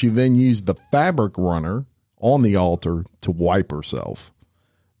altar. She then used the fabric runner on the altar to wipe herself.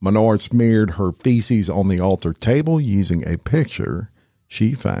 Menard smeared her feces on the altar table using a picture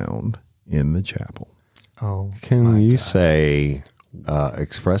she found in the chapel. Oh, can you say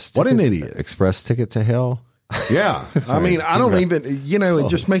express ticket? What an idiot. Express ticket to hell? Yeah. I mean, I don't even, it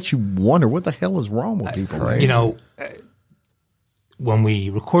just makes you wonder what the hell is wrong with people. You know, when we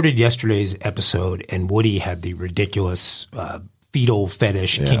recorded yesterday's episode and Woody had the ridiculous fetal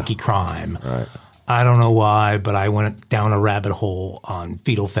fetish, kinky crime. Right. I don't know why, but I went down a rabbit hole on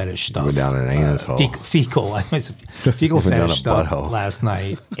fetal fetish stuff. Went down an anus hole. Fecal fetish stuff last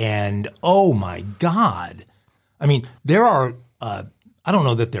night. And oh my God. I mean, there are, I don't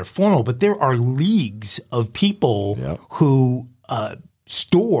know that they're formal, but there are leagues of people who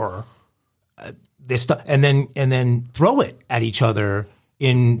store this stuff and then throw it at each other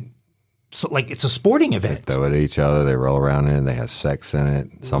like it's a sporting event. They throw it at each other. They roll around in it. They have sex in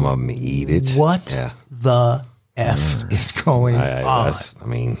it. Some of them eat it. What the F is going on? I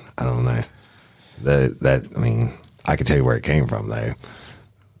don't know. I can tell you where it came from, though.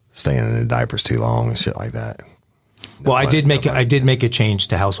 Staying in the diapers too long and shit like that. Well, I did make a change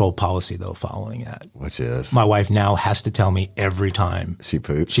to household policy though following that. Which is? My wife now has to tell me every time she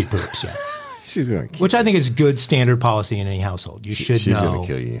poops. She poops, yeah. She's gonna kill Which I think is good standard policy in any household. She's going to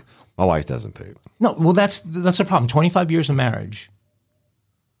kill you. My wife doesn't poop. No, well that's the problem. 25 years of marriage.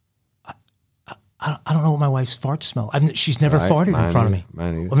 I don't know what my wife's farts smell. She's never farted in front of me.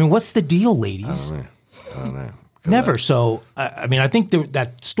 I mean, what's the deal, ladies? I don't know. Never. So, I think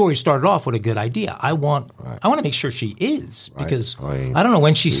that story started off with a good idea. I want to make sure she is because I don't know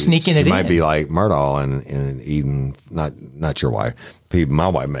when she's sneaking it in. She might be like Murdahl and eating, not your wife, my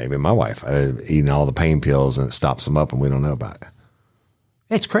wife, maybe my wife, eating all the pain pills and it stops them up and we don't know about it.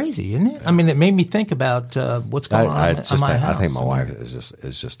 It's crazy, isn't it? I mean, it made me think about what's going on in my house. I think my wife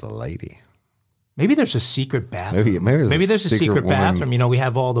is just a lady. Maybe there's a secret bathroom. Maybe there's a secret bathroom. You know, we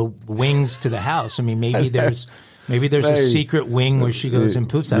have all the wings to the house. I mean, maybe there's a secret wing where she goes and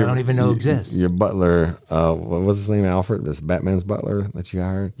poops that I don't even know exists. Your butler, what was his name? Alfred? This Batman's butler that you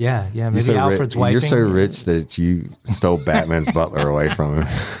hired? Yeah. Maybe Alfred's wiping. You're so rich that you stole Batman's butler away from him.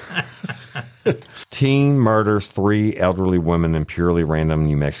 Teen murders 3 elderly women in purely random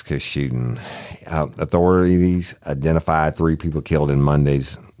New Mexico shooting. Authorities identified 3 people killed in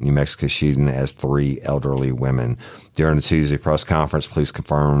Monday's New Mexico shooting as 3 elderly women. During the Tuesday press conference, police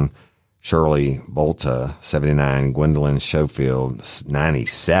confirmed Shirley Bolta, 79, Gwendolyn Schofield,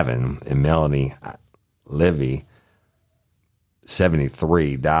 97, and Melanie Levy,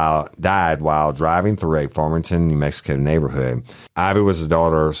 73, died while driving through a Farmington, New Mexico neighborhood. Ivy was the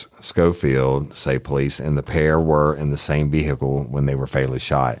daughter of Schofield, say police, and the pair were in the same vehicle when they were fatally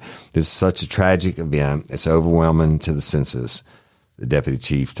shot. This is such a tragic event. It's overwhelming to the senses, the deputy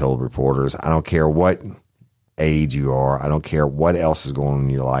chief told reporters. I don't care what age you are. I don't care what else is going on in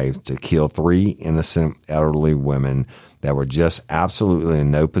your life. To kill 3 innocent elderly women that were just absolutely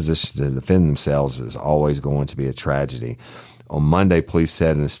in no position to defend themselves is always going to be a tragedy. On Monday, police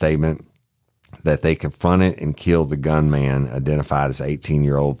said in a statement that they confronted and killed the gunman, identified as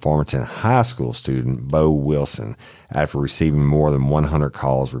 18-year-old Farmington High School student Bo Wilson, after receiving more than 100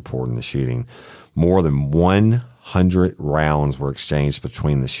 calls reporting the shooting. More than 100 rounds were exchanged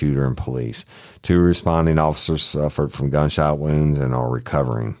between the shooter and police. 2 responding officers suffered from gunshot wounds and are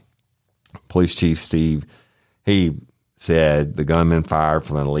recovering. Police Chief Steve Heeb said the gunman fired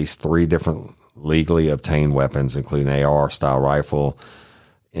from at least 3 different legally obtained weapons, including an AR-style rifle.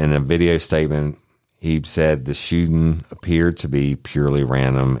 In a video statement, he said the shooting appeared to be purely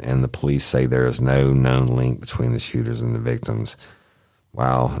random, and the police say there is no known link between the shooters and the victims.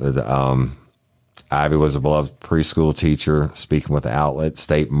 Wow. Ivy was a beloved preschool teacher. Speaking with the outlet,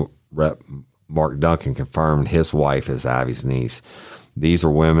 State Rep Mark Duncan confirmed his wife is Ivy's niece. These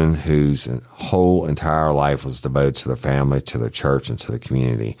are women whose whole entire life was devoted to their family, to their church, and to the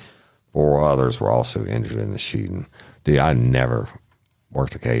community. 4 others were also injured in the shooting. Dude, I never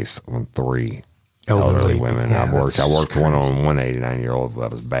worked a case on 3 elderly women. Yeah, I worked one on 189-year-old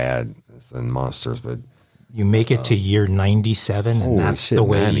that was bad and monsters, but you make it to year 97, and that's shit, the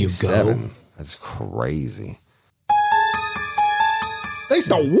way 97. you go. That's crazy. They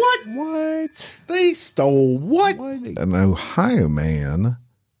stole what? What? They stole what? What? An Ohio man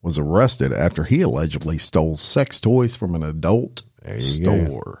was arrested after he allegedly stole sex toys from an adult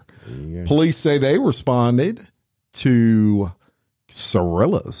store. Police say they responded to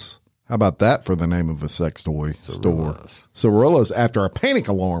Cirilla's. How about that for the name of a sex toy store? Cirilla's, after a panic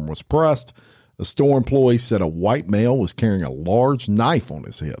alarm was pressed. A store employee said a white male was carrying a large knife on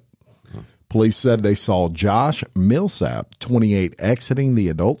his hip. Police said they saw Josh Millsap, 28, exiting the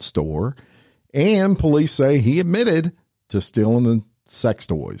adult store, and police say he admitted to stealing the sex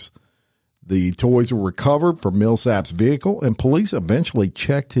toys. The toys were recovered from Millsap's vehicle, and police eventually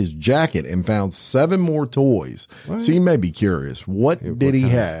checked his jacket and found 7 more toys. What? So you may be curious, what did he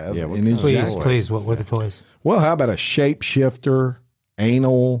have in his jacket? Please, what were the toys? Well, how about a shapeshifter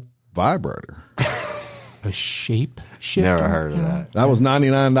anal vibrator? A shape shifter? Never heard of that. That was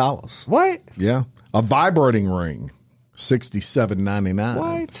 $99. What? Yeah. A vibrating ring, $67.99.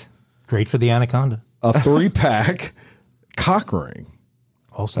 What? Great for the anaconda. A 3-pack cock ring,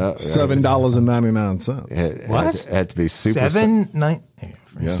 Also, $7.99. What? It had to be super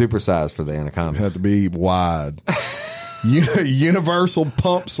supersized for the anaconda. Had to be wide. Universal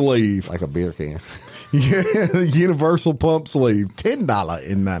pump sleeve. Like a beer can. Universal pump sleeve,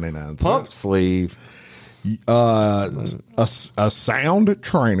 $10.99. Pump sleeve. A sound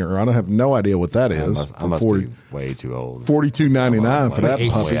trainer. I don't have no idea what that is. I must be way too old. $42.99 for that a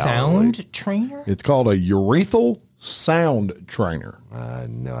puppy. sound trainer? It's called a urethral sound trainer. I had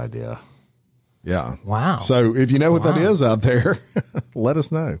no idea. Yeah. Wow. So if you know what that is out there, let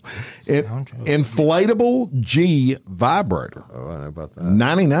us know. Inflatable G vibrator. Oh, I know about that.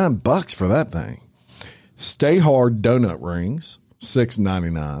 $99 for that thing. Stay Hard donut rings,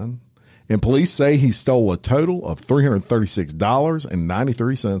 $6.99. And police say he stole a total of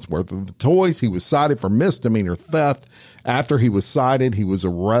 $336.93 worth of the toys. He was cited for misdemeanor theft. After he was cited, he was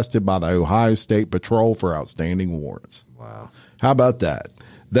arrested by the Ohio State Patrol for outstanding warrants. Wow. How about that?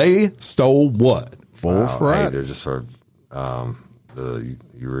 They stole what? For Friday. Hey, they're just sort of the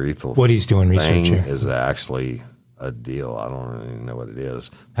urethral. What he's doing research here is actually a deal. I don't really know what it is.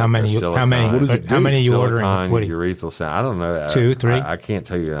 How many are you ordering? Urethral sound. I don't know. 2, 3. I can't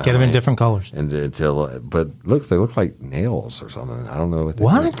tell you. Get them in different colors. But look, they look like nails or something. I don't know what.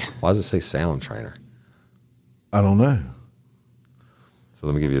 Why does it say sound trainer? I don't know. So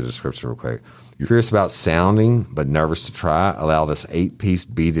let me give you a description real quick. You're curious about sounding, but nervous to try? Allow this 8-piece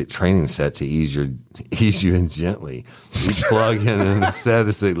beaded training set to ease you in gently. Each plug-in in the set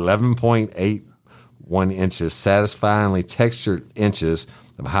is 11.81 inches, satisfyingly textured inches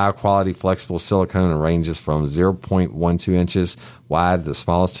of high-quality flexible silicone, and ranges from 0.12 inches wide, the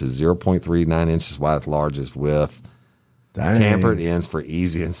smallest, to 0.39 inches wide at the largest, with tampered ends for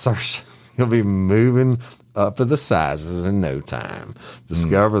easy insertion. You'll be moving up to the sizes in no time.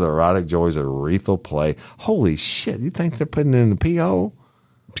 Discover the erotic joys of urethral play. Holy shit! You think they're putting it in the pee hole?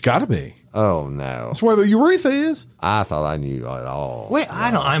 It's got to be. Oh no! That's where the urethra is. I thought I knew it all. Wait,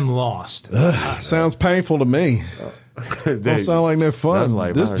 I'm lost. Sounds painful to me. Don't sound like no fun.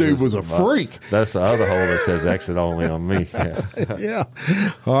 Like, this dude was a freak. That's the other hole that says exit only on me. Yeah.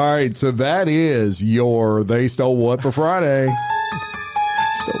 All right. So that is your They Stole What for Friday.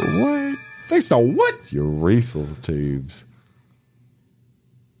 Stole what? They stole what? Urethral tubes.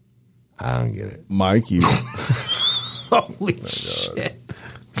 I don't get it. Mike, you. Holy shit.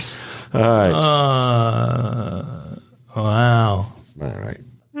 All right. Wow. All right.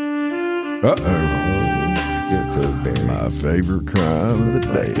 Uh-oh. Give it to us, Barry. My favorite crime of the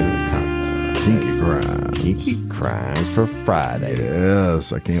day. Kinky crime. Kinky crimes for Friday.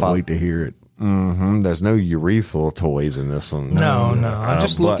 Yes, I can't wait to hear it. Mm-hmm. There's no urethral toys in this one. No. I'm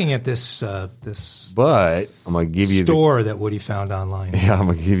just looking at this But I'm going to give you store that Woody found online. Yeah, I'm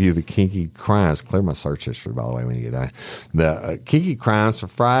going to give you the kinky crimes. Clear my search history, by the way, when you get done. The kinky crimes for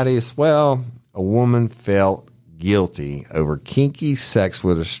Fridays. Well, a woman felt guilty over kinky sex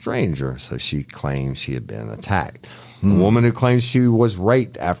with a stranger, so she claimed she had been attacked. A woman who claims she was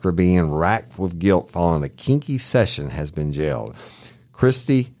raped after being racked with guilt following a kinky session has been jailed.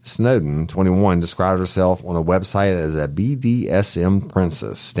 Christy Snowden, 21, described herself on a website as a BDSM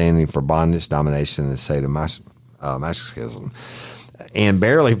princess, standing for bondage, domination, and sadomasochism. And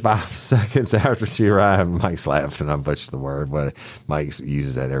barely 5 seconds after she arrived, Mike's laughing, I butchered the word, but Mike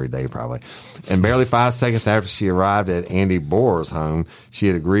uses that every day probably. And barely 5 seconds after she arrived at Andy Bohr's home, she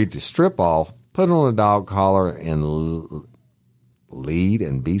had agreed to strip off, put on a dog collar, and lead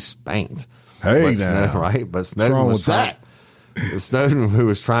and be spanked. Hey, now. Right? But Snowden was that. Snowden, who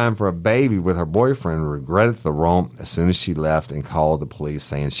was trying for a baby with her boyfriend, regretted the romp as soon as she left and called the police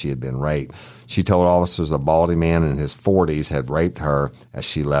saying she had been raped. She told officers a baldy man in his 40s had raped her as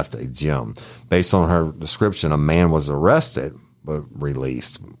she left a gym. Based on her description, a man was arrested but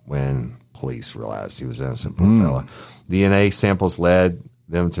released when police realized he was innocent. Poor fella. DNA samples led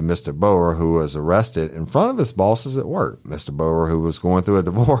them to Mr. Boer, who was arrested in front of his bosses at work. Mr. Boer, who was going through a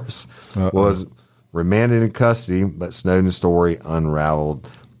divorce, was remanded in custody, but Snowden's story unraveled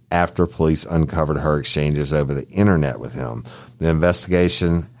after police uncovered her exchanges over the internet with him. The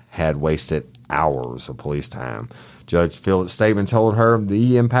investigation had wasted hours of police time. Judge Phillips' statement told her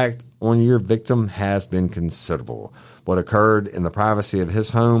the impact on your victim has been considerable. What occurred in the privacy of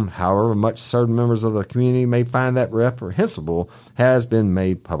his home, however much certain members of the community may find that reprehensible, has been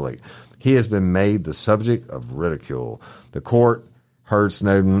made public. He has been made the subject of ridicule. The court heard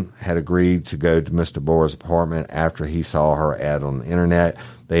Snowden had agreed to go to Mr. Bohr's apartment after he saw her ad on the internet.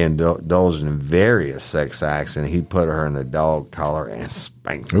 They indulged in various sex acts, and he put her in a dog collar and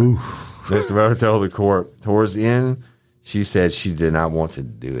spanked her. Ooh. Mr. Bohr told the court, towards the end, she said she did not want to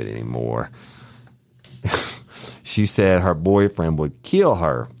do it anymore. She said her boyfriend would kill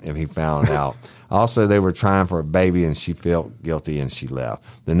her if he found out. Also, they were trying for a baby, and she felt guilty, and she left.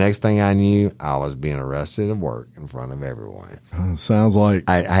 The next thing I knew, I was being arrested at work in front of everyone. Sounds like...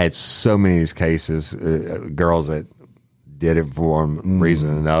 I had so many of these cases, girls that did it for one reason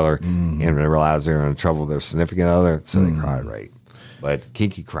or another, and they realized they were in trouble with their significant other, so they cried rape. But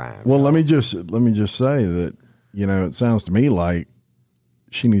kinky crime. Well, let me just say that, it sounds to me like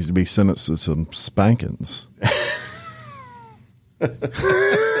she needs to be sentenced to some spankings.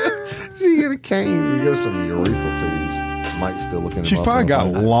 You get a cane, you get some urethral tubes. Mike's still looking. She's probably got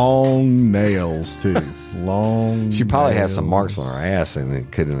long nails too. She probably nails. has some marks on her ass, and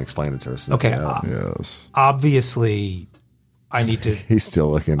it couldn't explain it to herself. Okay, yes. Obviously, I need to. He's still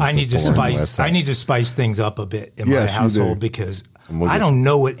looking. I need to spice. I need to spice things up a bit in my household because I don't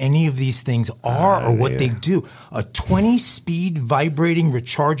know what any of these things are or what they do. A 20-speed vibrating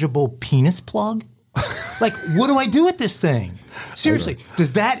rechargeable penis plug. Like, what do I do with this thing? Seriously,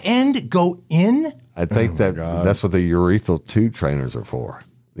 does that end go in? I think that's what the urethral tube trainers are for.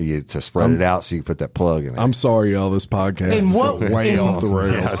 To spread it out so you can put that plug in it. I'm sorry, y'all. This podcast is way off the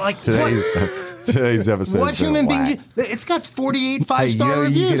rails. Yeah, like, today's episode. What human being? It's got 48 5-star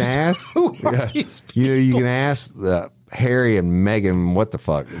reviews. You can ask. You can ask Harry and Meghan. What the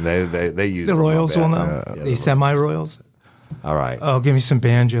fuck? They use the Royals will know. The semi-Royals. All right. Oh, give me some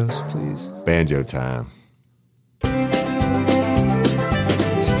banjos, please. Banjo time.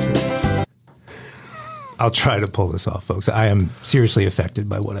 I'll try to pull this off, folks. I am seriously affected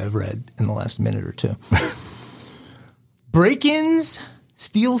by what I've read in the last minute or two. Break-ins,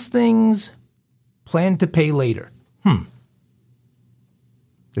 steals things, plan to pay later.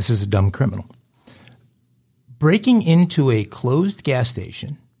 This is a dumb criminal. Breaking into a closed gas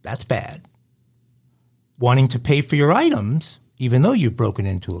station, that's bad. Wanting to pay for your items, even though you've broken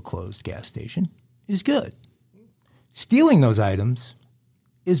into a closed gas station, is good. Stealing those items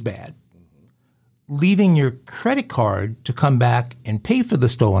is bad. Leaving your credit card to come back and pay for the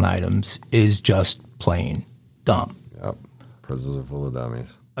stolen items is just plain dumb. Yep. Prisons are full of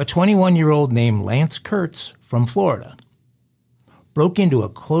dummies. A 21-year-old named Lance Kurtz from Florida broke into a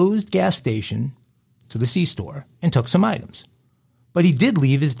closed gas station to the C-store and took some items. But he did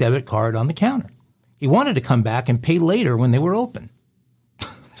leave his debit card on the counter. He wanted to come back and pay later when they were open.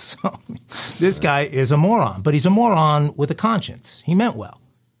 So this guy is a moron, but he's a moron with a conscience. He meant well.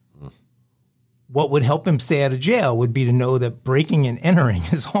 What would help him stay out of jail would be to know that breaking and entering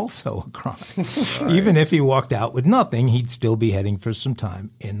is also a crime. Right. Even if he walked out with nothing, he'd still be heading for some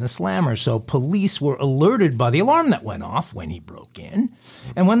time in the slammer. So police were alerted by the alarm that went off when he broke in.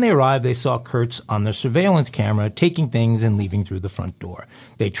 And when they arrived, they saw Kurtz on their surveillance camera taking things and leaving through the front door.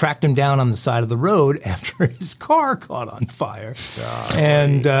 They tracked him down on the side of the road after his car caught on fire.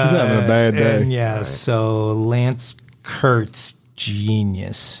 And he's having a bad day. And yeah, right. So Lance Kurtz,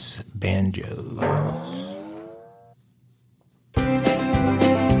 genius banjo.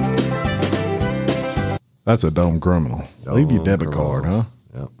 That's a dumb criminal. Leave your debit card, huh?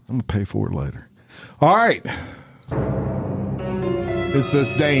 Yep. I'm going to pay for it later. All right. It's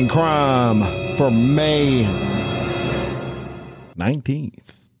This Day in Crime for May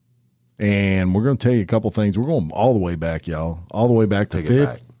 19th. And we're going to tell you a couple things. We're going all the way back, y'all. All the way back to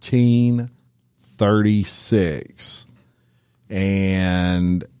 1536.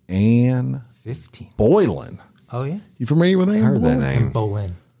 And Anne 15. Boylan. Oh, yeah? You familiar with Anne Heard Boylan? that name.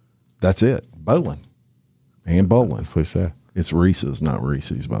 Boleyn. That's it. Boylan. Anne Boylan. That's what he said. It's Reese's, not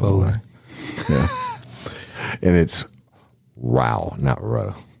Reese's, by the Boylan. way. Yeah. And it's Row, not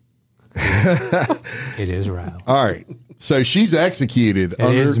Row. It is Row. All right. So she's executed.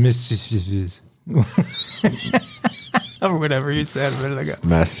 It is Mrs. Or whatever you said a minute ago.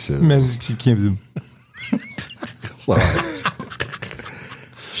 Massachusetts.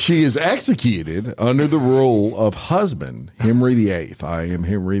 She is executed under the rule of husband, Henry VIII. I am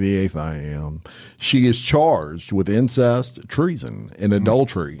Henry VIII. I am. She is charged with incest, treason, and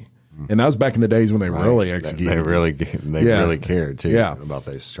adultery. And that was back in the days when they really executed. They really cared too about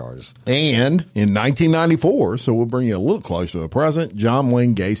those charges. And in 1994, so we'll bring you a little closer to the present, John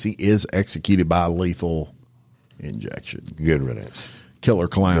Wayne Gacy is executed by lethal injection. Good riddance. Killer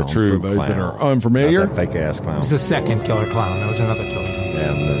clown. The true for those clown. that are unfamiliar. Not that fake ass clown. It was the second killer clown. That was another killer clown.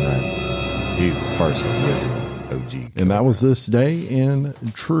 Yeah, and then he's the first original OG. And that was this day in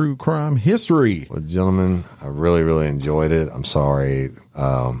true crime history. Well, gentlemen, I really, really enjoyed it. I'm sorry.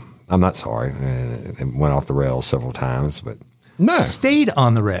 I'm not sorry. And it went off the rails several times, but No. Stayed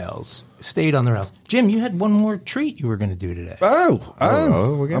on the rails. Jim, you had one more treat you were going to do today.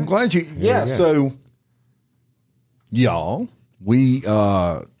 I'm glad you. Yeah. So, y'all, we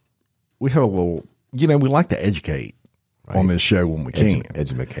have a little. We like to educate on this show when we can.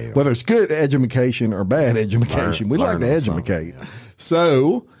 Educate. Whether it's good education or bad education, we like to educate. Yeah.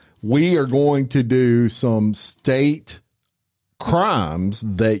 So we are going to do some state crimes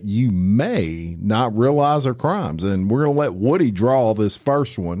that you may not realize are crimes. And we're going to let Woody draw this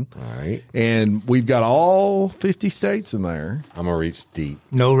first one. All right. And we've got all 50 states in there. I'm going to reach deep.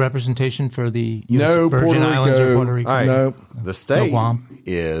 No representation for the US No Virgin Puerto Islands Rico. or Puerto Rico? All right. No. The state Guam.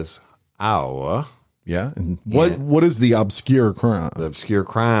 is Iowa. Yeah. And what is the obscure crime? The obscure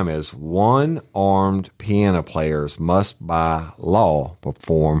crime is one armed piano players must by law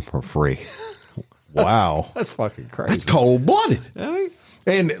perform for free. Wow. That's fucking crazy. That's cold-blooded.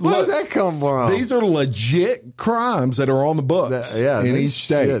 And Where does that come from? These are legit crimes that are on the books in each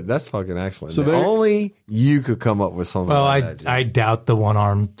state. Shit, that's fucking excellent. So only you could come up with something Well, like that. I doubt the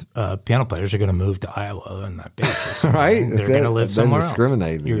one-armed piano players are going to move to Iowa on that basis. Right? They're going to live somewhere else.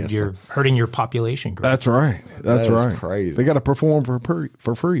 Discriminating against You're them. hurting your population growth. That's right. That's That is right. crazy. They got to perform for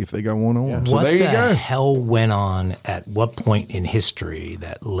free if they got one on. Yeah. So what there you the go. hell went on at what point in history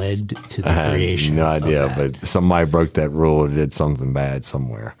that led to the creation? No idea, of that? but somebody broke that rule or did something bad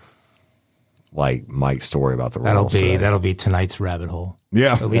somewhere. Like Mike's story about the rules. That'll be tonight's rabbit hole.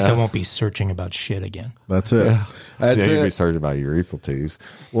 Yeah. At least I won't be searching about shit again. That's it. That's You'll be it. searching about urethral tubes.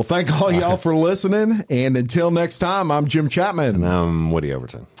 Well, thank all y'all for listening. And until next time, I'm Jim Chapman. And I'm Woody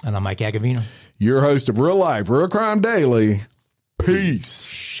Overton. And I'm Mike Agavino. Your host of Real Life, Real Crime Daily. Peace.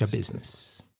 Shabusiness.